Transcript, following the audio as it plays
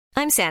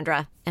I'm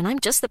Sandra, and I'm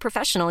just the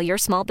professional your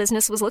small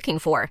business was looking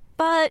for.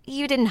 But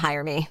you didn't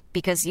hire me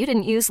because you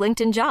didn't use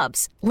LinkedIn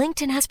Jobs.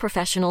 LinkedIn has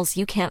professionals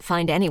you can't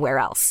find anywhere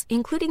else,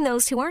 including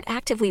those who aren't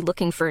actively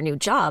looking for a new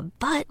job,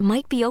 but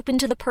might be open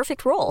to the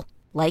perfect role,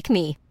 like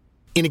me.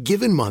 In a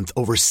given month,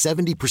 over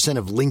 70%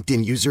 of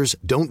LinkedIn users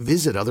don't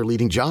visit other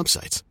leading job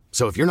sites.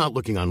 So if you're not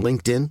looking on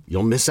LinkedIn,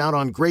 you'll miss out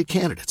on great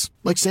candidates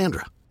like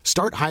Sandra.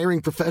 Start hiring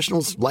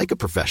professionals like a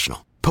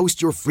professional.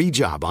 Post your free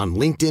job on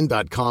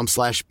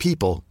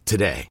linkedin.com/people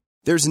today.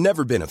 There's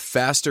never been a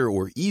faster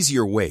or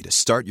easier way to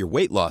start your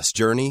weight loss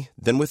journey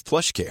than with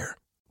PlushCare.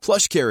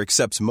 PlushCare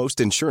accepts most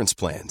insurance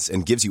plans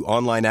and gives you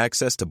online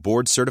access to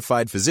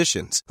board-certified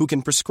physicians who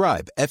can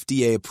prescribe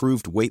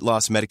FDA-approved weight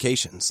loss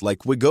medications like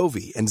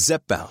Wegovy and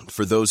Zepbound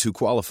for those who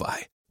qualify.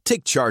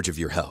 Take charge of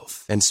your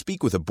health and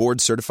speak with a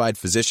board-certified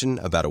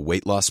physician about a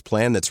weight loss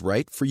plan that's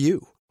right for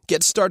you.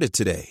 Get started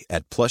today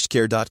at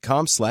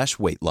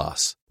plushcare.com/weight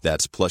loss.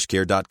 That's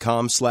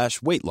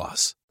plushcare.com/weight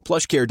loss.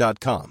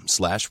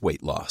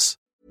 plushcare.com/weight loss.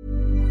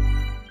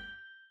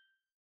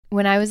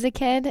 When I was a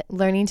kid,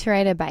 learning to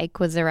ride a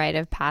bike was a rite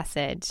of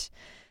passage.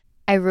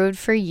 I rode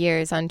for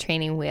years on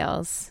training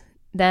wheels.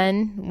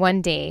 Then,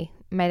 one day,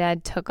 my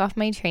dad took off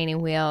my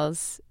training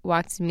wheels,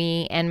 walked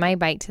me and my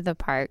bike to the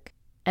park,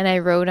 and I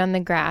rode on the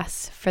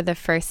grass for the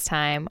first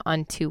time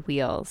on two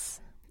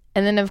wheels.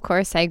 And then, of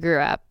course, I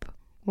grew up.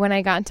 When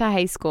I got into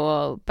high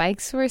school,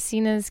 bikes were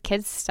seen as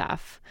kids'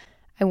 stuff.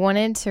 I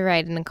wanted to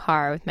ride in a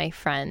car with my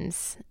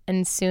friends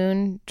and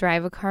soon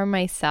drive a car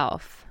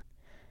myself.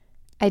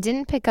 I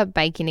didn't pick up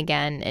biking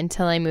again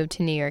until I moved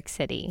to New York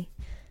City.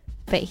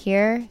 But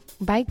here,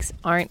 bikes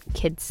aren't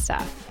kids'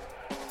 stuff.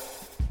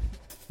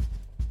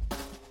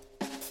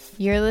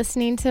 You're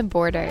listening to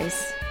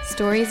Borders,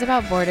 stories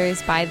about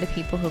borders by the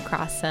people who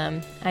cross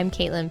them. I'm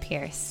Caitlin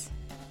Pierce.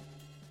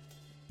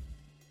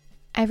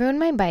 I rode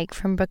my bike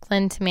from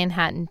Brooklyn to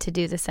Manhattan to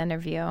do this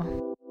interview.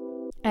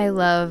 I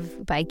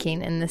love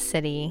biking in the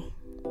city.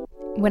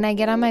 When I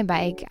get on my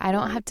bike, I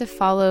don't have to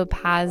follow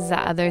paths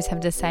that others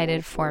have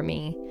decided for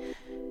me.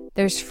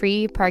 There's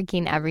free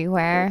parking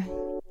everywhere,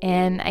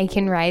 and I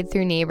can ride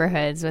through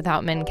neighborhoods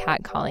without men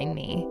catcalling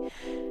me.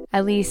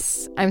 At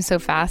least I'm so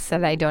fast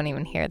that I don't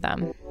even hear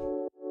them.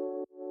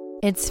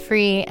 It's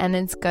free, and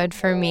it's good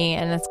for me,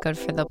 and it's good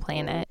for the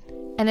planet.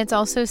 And it's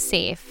also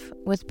safe,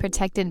 with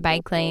protected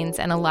bike lanes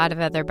and a lot of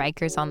other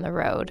bikers on the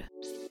road.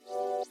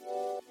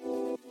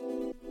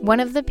 One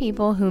of the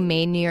people who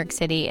made New York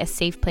City a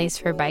safe place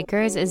for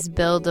bikers is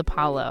Bill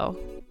DiPaolo.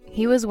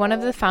 He was one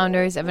of the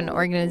founders of an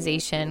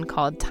organization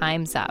called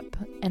Time's Up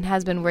and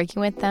has been working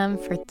with them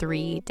for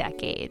 3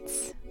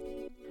 decades.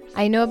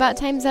 I know about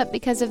Time's Up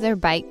because of their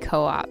bike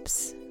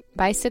co-ops.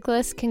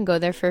 Bicyclists can go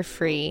there for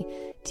free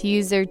to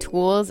use their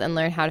tools and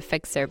learn how to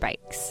fix their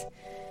bikes.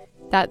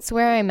 That's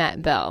where I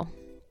met Bill.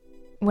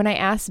 When I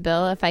asked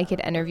Bill if I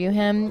could interview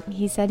him,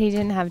 he said he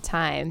didn't have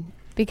time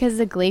because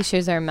the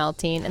glaciers are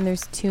melting and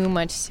there's too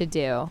much to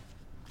do.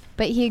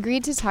 But he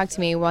agreed to talk to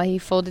me while he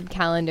folded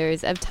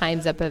calendars of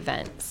Time's Up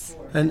events.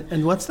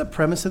 And what's the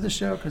premise of the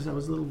show? Because I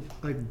was a little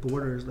like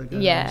borders, like I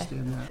don't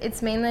understand that.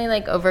 It's mainly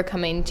like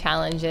overcoming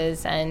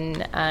challenges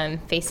and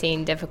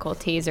facing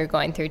difficulties or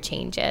going through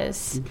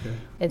changes. Okay.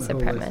 It's the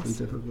premise. Life's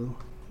been difficult.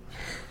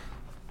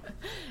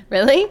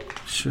 Really?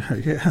 Sure,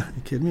 yeah.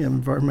 You kidding me? I'm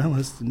an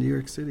environmentalist in New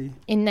York City.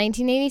 In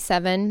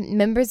 1987,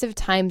 members of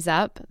Time's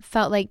Up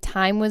felt like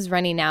time was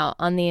running out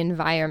on the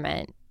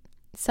environment.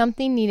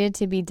 Something needed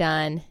to be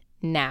done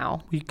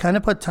now. We kind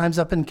of put Time's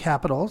Up in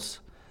capitals,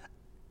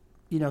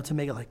 to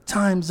make it like,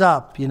 Time's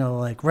Up,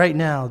 like right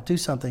now, do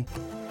something.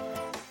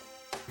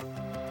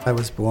 I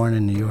was born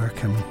in New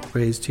York. I'm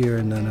raised here,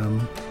 and then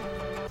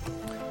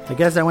I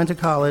guess I went to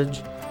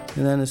college,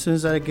 and then as soon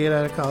as I get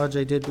out of college,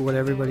 I did what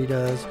everybody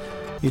does.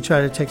 You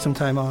try to take some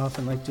time off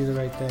and like do the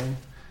right thing.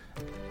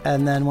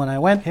 And then when I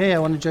went, hey, I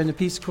want to join the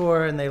Peace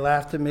Corps, and they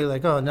laughed at me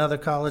like, oh, another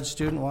college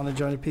student want to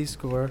join the Peace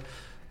Corps.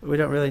 We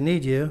don't really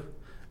need you.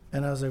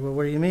 And I was like, well,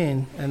 what do you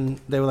mean?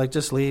 And they were like,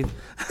 just leave.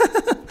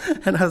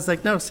 And I was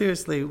like, no,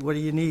 seriously, what do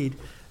you need?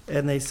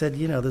 And they said,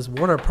 there's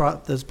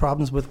there's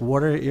problems with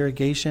water,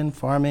 irrigation,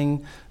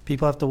 farming.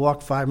 People have to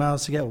walk 5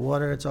 miles to get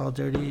water. It's all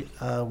dirty.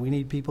 We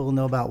need people who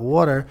know about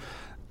water.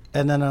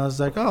 And then I was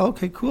like, oh,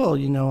 okay, cool.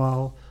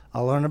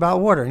 I'll learn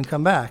about water and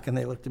come back. And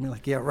they looked at me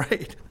like, yeah,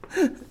 right.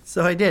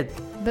 So I did.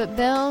 But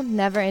Bill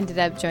never ended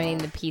up joining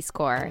the Peace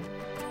Corps.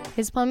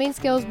 His plumbing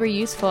skills were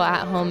useful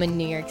at home in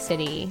New York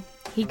City.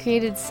 He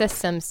created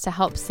systems to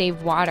help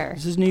save water.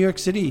 This is New York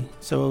City.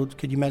 So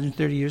could you imagine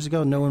 30 years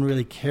ago, no one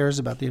really cares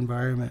about the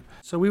environment.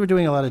 So we were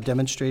doing a lot of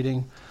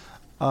demonstrating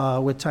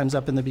with Time's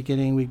Up in the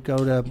beginning. We'd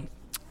go to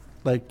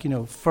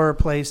fur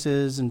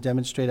places and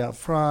demonstrate out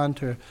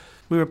front. Or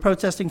we were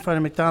protesting in front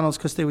of McDonald's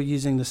because they were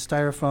using the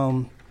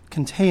styrofoam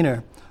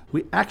container.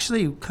 We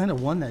actually kind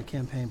of won that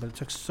campaign, but it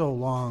took so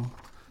long.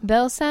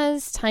 Bill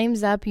says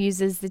Time's Up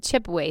uses the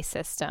chip away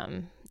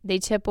system. They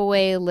chip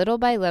away little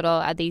by little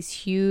at these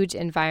huge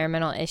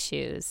environmental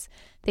issues.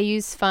 They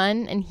use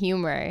fun and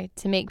humor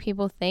to make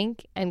people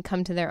think and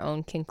come to their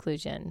own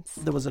conclusions.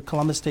 There was a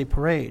Columbus Day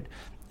parade,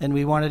 and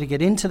we wanted to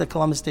get into the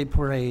Columbus Day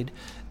Parade.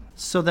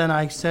 So then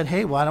I said,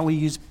 hey, why don't we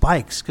use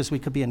bikes? Because we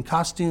could be in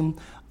costume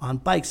on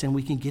bikes, and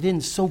we can get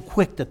in so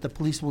quick that the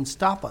police won't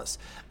stop us.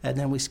 And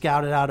then we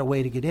scouted out a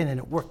way to get in, and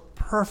it worked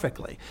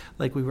perfectly.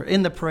 Like, we were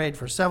in the parade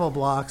for several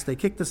blocks. They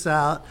kicked us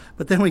out,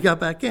 but then we got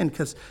back in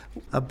because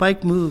a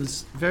bike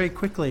moves very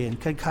quickly and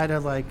can kind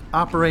of like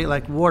operate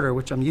like water,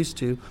 which I'm used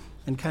to,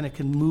 and kind of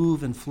can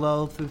move and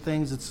flow through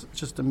things. It's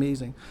just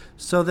amazing.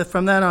 So that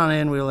from that on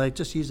in, we were like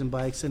just using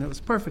bikes, and it was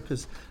perfect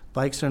because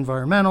bikes are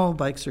environmental,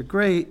 bikes are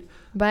great.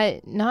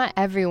 But not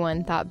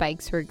everyone thought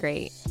bikes were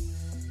great.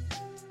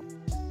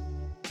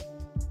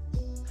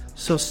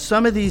 So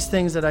some of these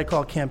things that I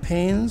call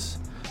campaigns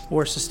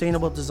or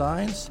sustainable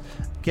designs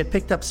get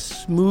picked up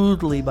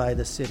smoothly by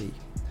the city.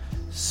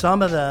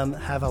 Some of them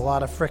have a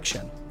lot of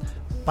friction.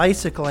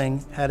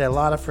 Bicycling had a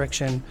lot of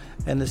friction,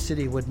 and the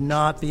city would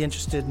not be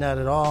interested in that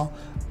at all.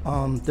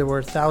 There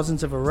were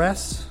thousands of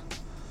arrests.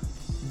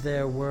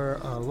 There were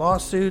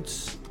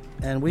lawsuits,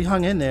 and we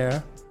hung in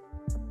there.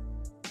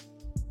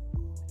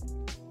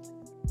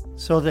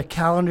 So the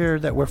calendar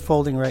that we're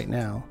folding right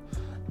now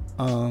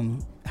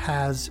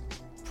has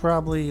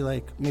probably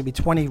like maybe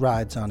 20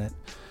 rides on it.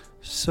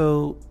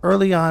 So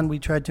early on, we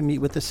tried to meet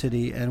with the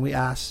city, and we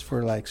asked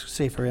for like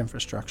safer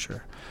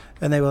infrastructure.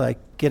 And they were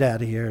like, get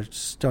out of here,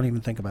 just don't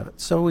even think about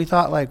it. So we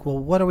thought like, well,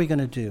 what are we going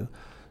to do?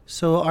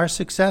 So our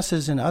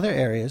successes in other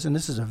areas, and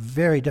this is a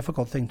very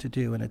difficult thing to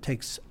do, and it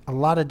takes a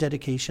lot of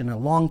dedication, a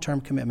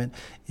long-term commitment,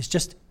 is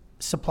just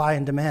supply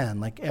and demand,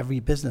 like every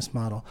business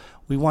model.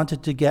 We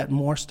wanted to get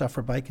more stuff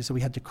for bikers, so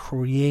we had to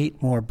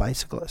create more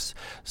bicyclists.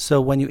 So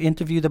when you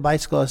interview the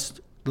bicyclists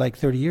like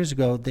 30 years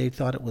ago, they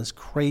thought it was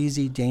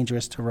crazy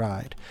dangerous to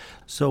ride.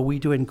 So we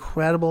do an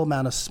incredible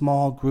amount of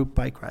small group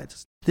bike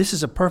rides. This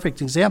is a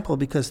perfect example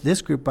because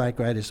this group bike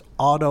ride is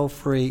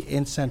auto-free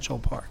in Central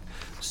Park.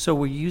 So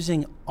we're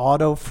using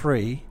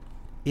auto-free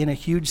in a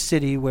huge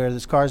city where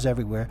there's cars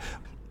everywhere.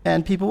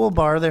 And people will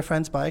borrow their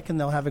friend's bike, and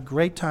they'll have a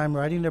great time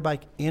riding their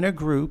bike in a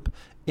group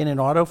in an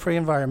auto-free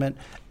environment,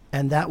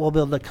 and that will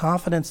build the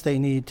confidence they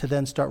need to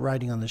then start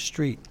riding on the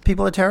street.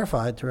 People are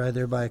terrified to ride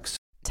their bikes.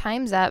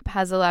 Time's Up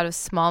has a lot of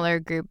smaller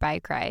group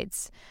bike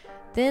rides.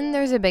 Then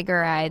there's a bigger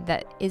ride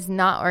that is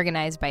not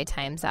organized by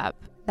Time's Up.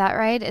 That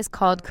ride is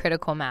called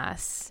Critical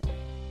Mass.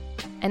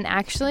 And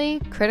actually,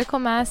 critical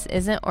mass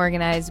isn't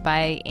organized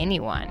by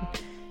anyone.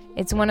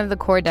 It's one of the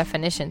core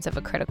definitions of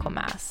a critical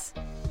mass.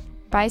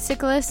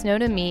 Bicyclists know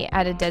to meet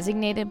at a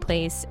designated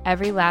place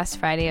every last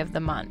Friday of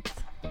the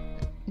month.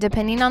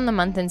 Depending on the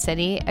month and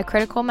city, a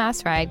critical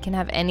mass ride can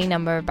have any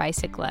number of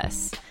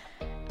bicyclists.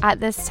 At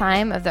this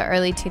time of the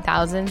early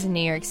 2000s in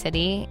New York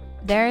City,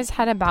 theirs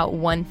had about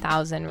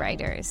 1,000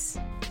 riders.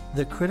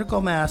 The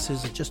Critical Mass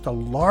is just a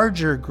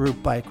larger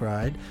group bike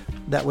ride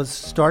that was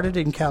started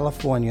in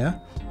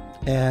California.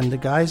 And the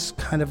guys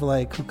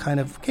who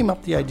came up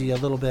with the idea a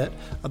little bit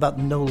about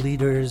no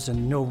leaders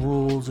and no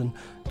rules, and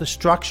the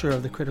structure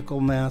of the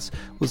Critical Mass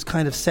was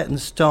kind of set in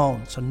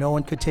stone, so no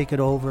one could take it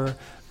over.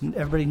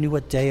 Everybody knew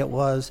what day it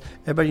was.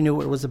 Everybody knew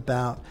what it was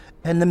about.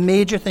 And the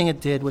major thing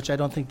it did, which I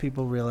don't think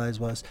people realize,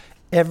 was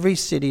every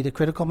city the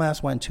Critical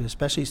Mass went to,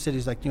 especially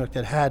cities like New York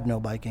that had no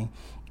biking,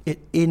 it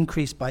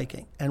increased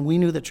biking. And we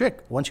knew the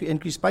trick. Once you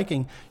increase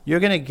biking, you're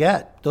going to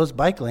get those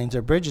bike lanes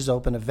or bridges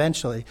open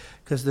eventually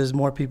because there's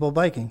more people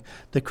biking.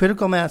 The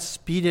Critical Mass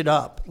speeded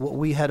up what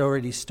we had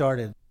already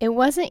started. It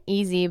wasn't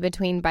easy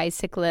between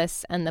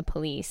bicyclists and the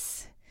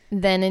police.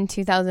 Then in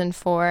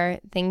 2004,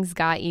 things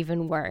got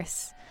even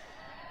worse.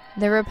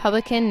 The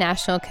Republican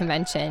National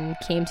Convention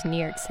came to New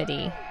York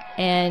City,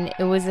 and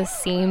it was the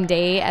same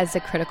day as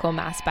the Critical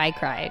Mass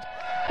bike ride.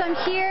 So I'm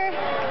here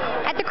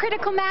at the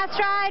Critical Mass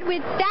ride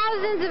with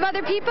thousands of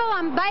other people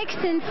on bikes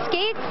and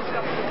skates.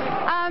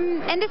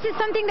 And this is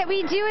something that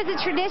we do as a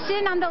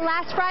tradition on the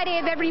last Friday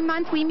of every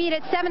month. We meet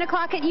at 7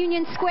 o'clock at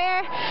Union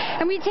Square,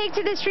 and we take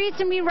to the streets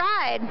and we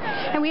ride.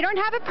 And we don't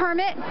have a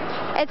permit.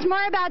 It's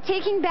more about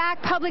taking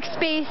back public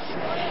space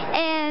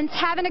and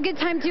having a good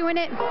time doing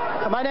it.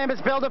 My name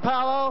is Bill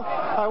DiPaolo.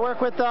 I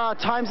work with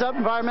Time's Up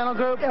Environmental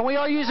Group, and we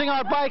are using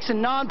our bikes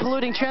in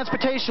non-polluting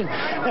transportation.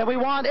 And we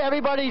want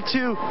everybody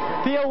to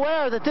be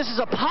aware that this is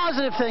a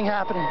positive thing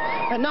happening,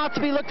 and not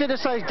to be looked at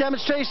as a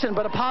demonstration,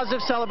 but a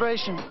positive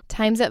celebration.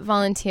 Time's Up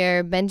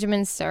volunteer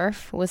Benjamin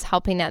Surf was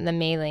helping at the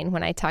mailing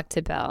when I talked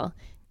to Bill,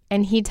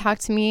 and he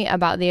talked to me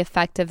about the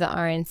effect of the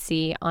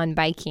RNC on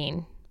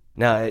biking.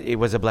 Now, it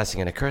was a blessing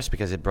and a curse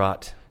because it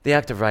brought the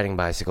act of riding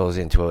bicycles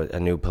into a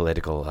new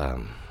political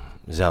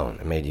zone.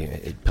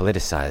 It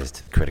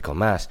politicized critical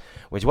mass,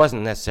 which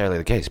wasn't necessarily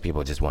the case.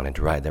 People just wanted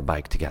to ride their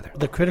bike together.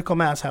 The Critical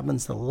Mass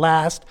happens the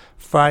last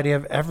Friday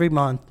of every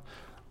month,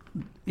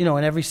 in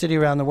every city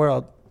around the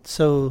world.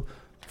 So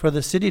for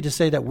the city to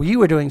say that we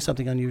were doing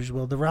something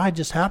unusual, the ride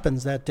just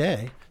happens that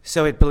day.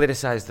 So it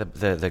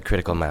politicized the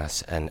critical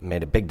mass and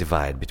made a big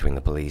divide between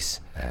the police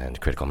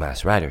and critical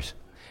mass riders.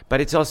 But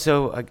it's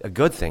also a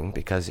good thing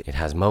because it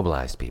has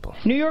mobilized people.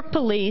 New York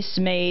police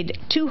made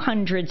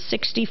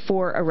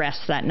 264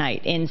 arrests that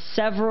night in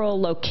several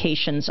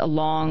locations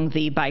along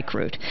the bike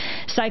route.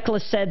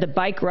 Cyclists said the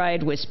bike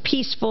ride was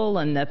peaceful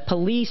and the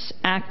police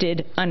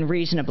acted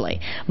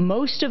unreasonably.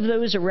 Most of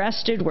those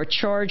arrested were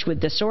charged with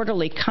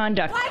disorderly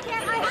conduct. Why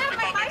can't I have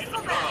my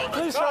bicycle back?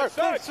 Please,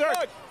 sir.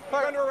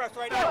 You're under arrest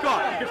right now. Back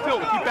up. Get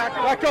filled. Keep back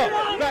up. Back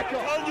up. Back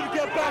up. I'm telling you to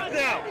get back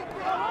now.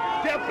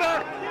 Get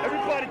back.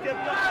 Everybody get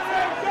back.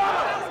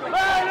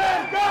 Let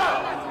him go.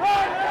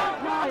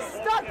 He's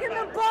stuck in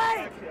the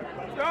bike.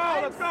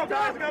 Let's go,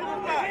 guys. We gotta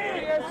move back.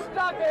 He is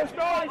stuck. Let's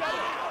go.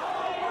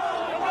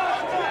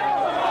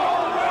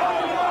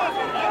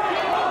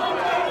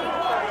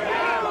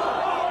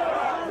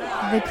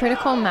 The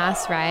critical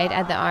mass ride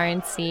at the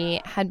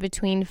RNC had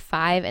between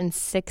 5,000 and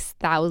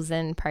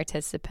 6,000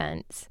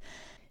 participants.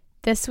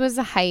 This was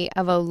the height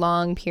of a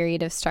long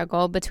period of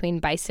struggle between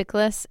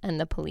bicyclists and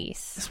the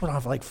police. This went on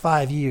for like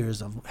 5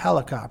 years of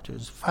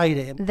helicopters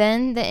fighting.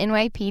 Then the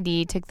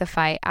NYPD took the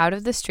fight out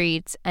of the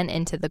streets and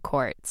into the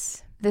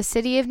courts. The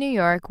city of New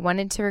York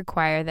wanted to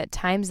require that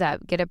Time's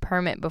Up get a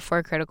permit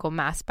before critical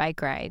mass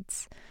bike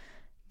rides.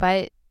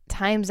 But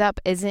Time's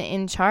Up isn't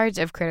in charge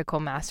of critical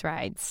mass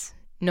rides.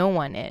 No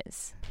one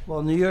is.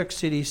 Well, New York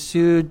City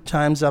sued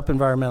Time's Up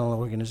Environmental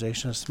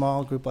Organization, a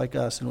small group like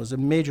us, and it was a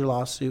major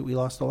lawsuit. We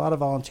lost a lot of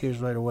volunteers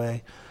right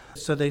away.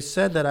 So they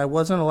said that I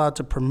wasn't allowed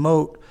to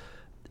promote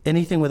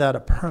anything without a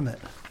permit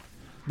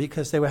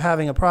because they were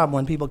having a problem.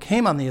 When people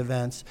came on the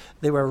events,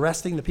 they were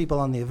arresting the people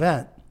on the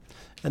event.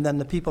 And then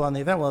the people on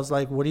the event was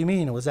like, what do you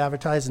mean? It was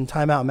advertised in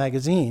Time Out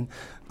magazine.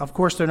 Of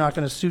course, they're not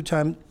going to sue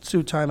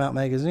Time Out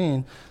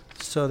magazine,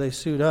 so they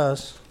sued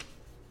us.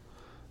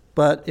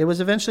 But it was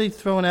eventually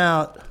thrown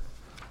out.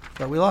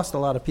 But we lost a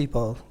lot of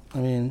people. I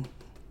mean,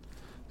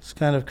 it's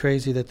kind of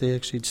crazy that they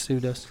actually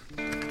sued us.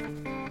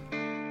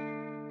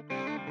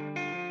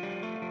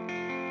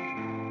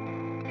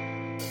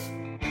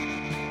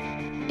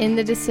 In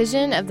the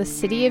decision of the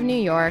City of New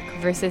York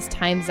versus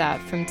Time's Up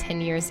from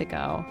 10 years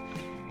ago,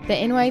 the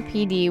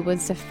NYPD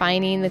was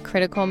defining the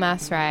critical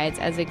mass rides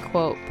as a,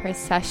 quote,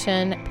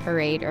 procession,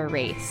 parade, or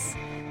race,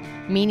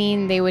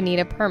 meaning they would need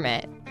a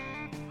permit.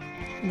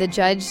 The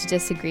judge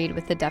disagreed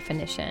with the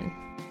definition.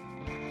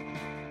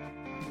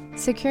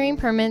 Securing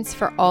permits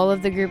for all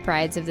of the group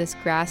rides of this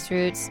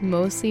grassroots,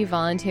 mostly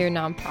volunteer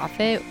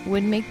nonprofit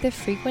would make the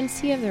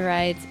frequency of the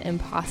rides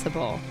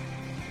impossible.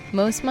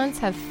 Most months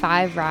have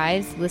 5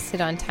 rides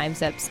listed on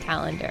Time's Up's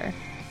calendar.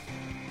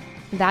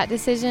 That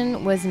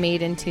decision was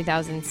made in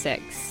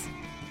 2006.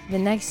 The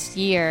next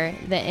year,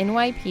 the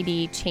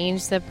NYPD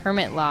changed the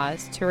permit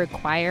laws to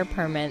require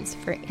permits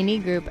for any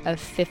group of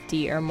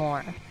 50 or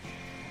more.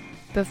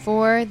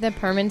 Before, the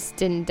permits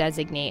didn't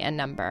designate a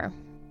number.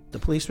 The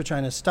police were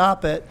trying to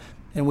stop it,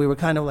 and we were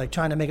kind of like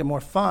trying to make it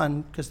more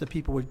fun because the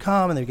people would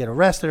come and they'd get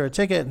arrested or a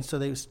ticket, and so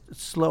they were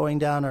slowing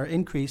down our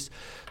increase.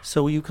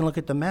 So you can look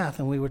at the math,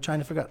 and we were trying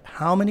to figure out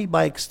how many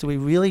bikes do we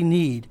really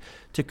need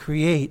to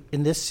create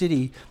in this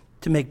city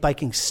to make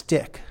biking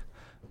stick.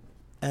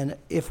 And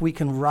if we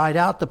can ride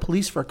out the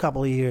police for a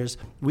couple of years,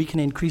 we can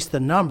increase the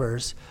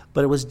numbers.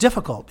 But it was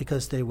difficult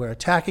because they were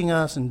attacking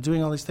us and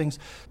doing all these things.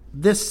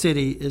 This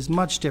city is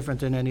much different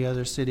than any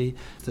other city.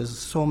 There's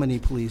so many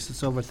police.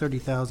 It's over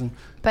 30,000.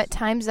 But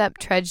Time's Up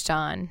trudged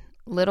on,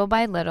 little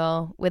by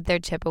little, with their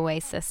chip away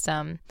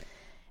system.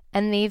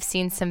 And they've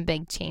seen some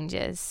big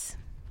changes.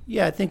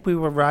 Yeah, I think we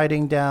were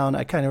riding down.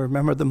 I kind of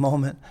remember the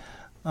moment.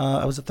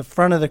 I was at the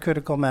front of the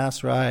critical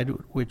mass ride,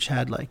 which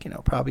had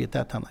probably at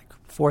that time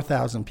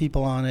 4,000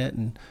 people on it,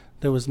 and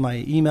there was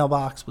my email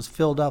box was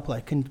filled up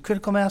can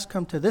critical mass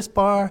come to this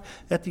bar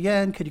at the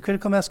end? Could you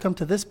critical mass come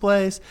to this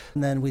place?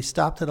 And then we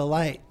stopped at a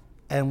light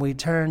and we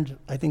turned,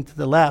 I think, to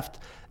the left,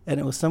 and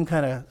it was some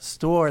kind of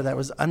store that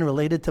was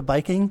unrelated to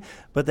biking,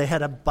 but they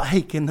had a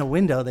bike in the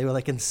window. They were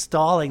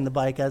installing the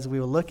bike as we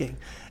were looking.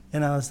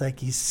 And I was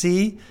like, you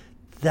see,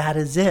 that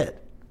is it.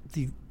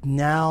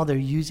 Now they're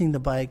using the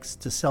bikes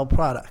to sell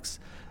products.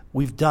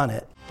 We've done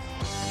it.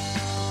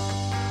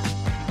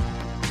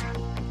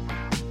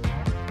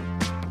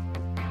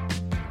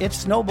 It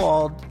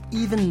snowballed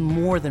even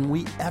more than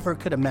we ever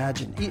could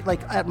imagine.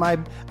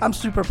 I'm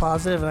super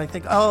positive, and I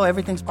think,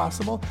 everything's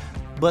possible.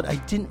 But I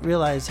didn't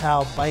realize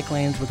how bike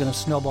lanes were going to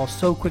snowball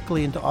so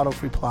quickly into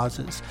auto-free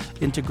plazas,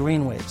 into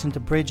greenways, into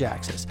bridge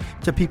access,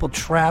 to people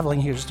traveling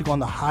here just to go on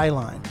the High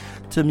Line,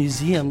 to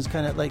museums,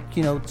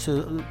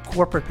 to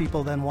corporate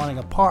people then wanting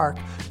a park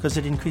because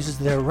it increases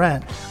their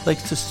rent.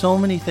 To so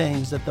many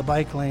things that the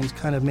bike lanes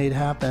kind of made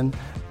happen,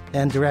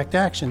 and direct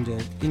action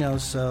did.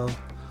 So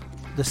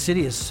the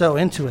city is so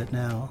into it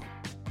now.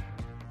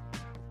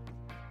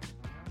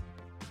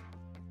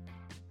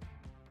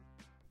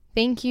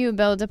 Thank you,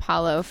 Bill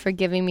DiPaolo, for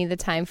giving me the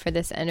time for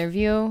this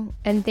interview,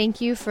 and thank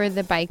you for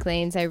the bike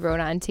lanes I rode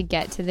on to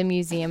get to the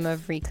Museum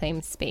of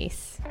Reclaimed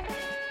Space.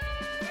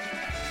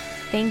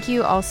 Thank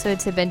you also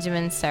to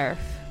Benjamin Cerf.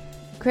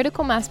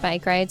 Critical mass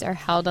bike rides are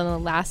held on the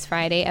last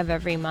Friday of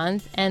every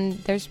month, and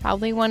there's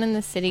probably one in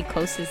the city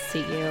closest to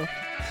you.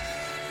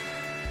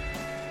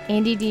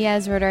 Andy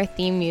Diaz wrote our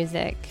theme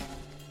music.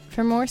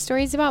 For more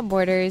stories about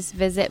Borders,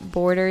 visit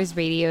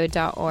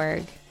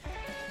bordersradio.org.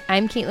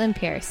 I'm Caitlin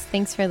Pierce.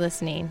 Thanks for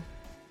listening.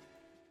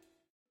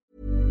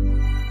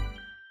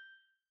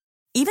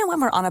 Even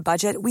when we're on a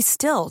budget, we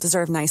still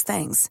deserve nice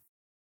things.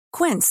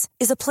 Quince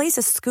is a place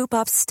to scoop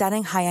up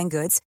stunning high-end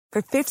goods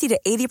for 50 to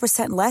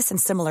 80% less than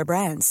similar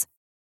brands.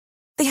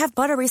 They have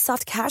buttery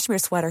soft cashmere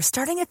sweaters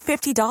starting at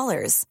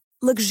 $50,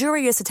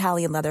 luxurious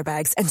Italian leather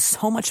bags, and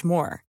so much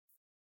more.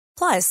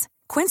 Plus,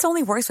 Quince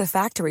only works with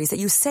factories that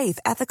use safe,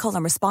 ethical,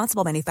 and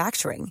responsible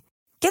manufacturing.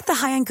 Get the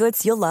high-end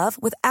goods you'll love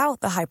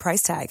without the high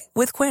price tag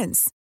with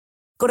Quince.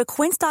 Go to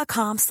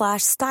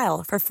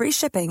quince.com/style for free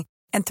shipping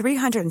and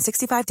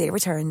 365-day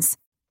returns.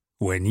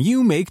 When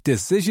you make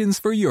decisions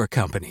for your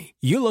company,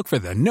 you look for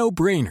the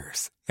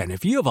no-brainers. And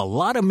if you have a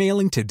lot of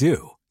mailing to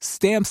do,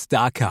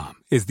 Stamps.com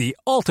is the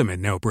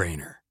ultimate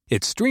no-brainer.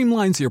 It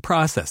streamlines your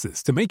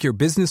processes to make your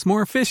business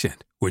more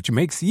efficient, which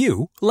makes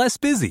you less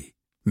busy.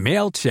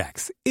 Mail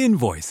checks,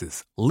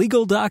 invoices,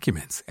 legal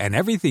documents, and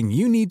everything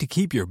you need to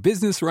keep your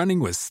business running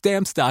with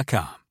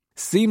Stamps.com.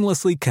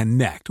 Seamlessly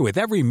connect with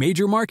every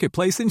major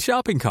marketplace and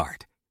shopping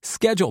cart.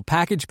 Schedule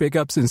package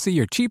pickups and see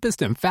your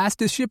cheapest and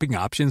fastest shipping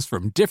options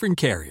from different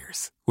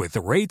carriers, with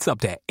rates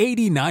up to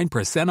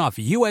 89% off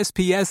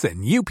USPS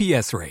and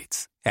UPS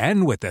rates.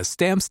 And with the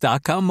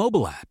Stamps.com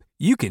mobile app,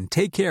 you can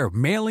take care of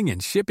mailing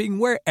and shipping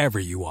wherever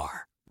you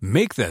are.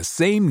 Make the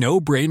same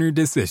no-brainer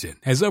decision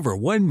as over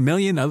 1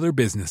 million other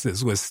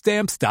businesses with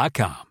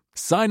Stamps.com.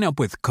 Sign up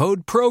with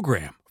code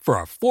PROGRAM for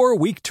a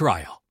 4-week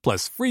trial,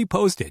 plus free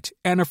postage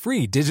and a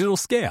free digital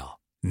scale.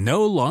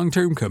 No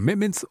long-term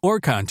commitments or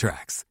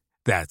contracts.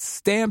 That's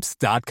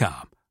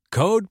Stamps.com.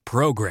 Code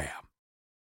PROGRAM.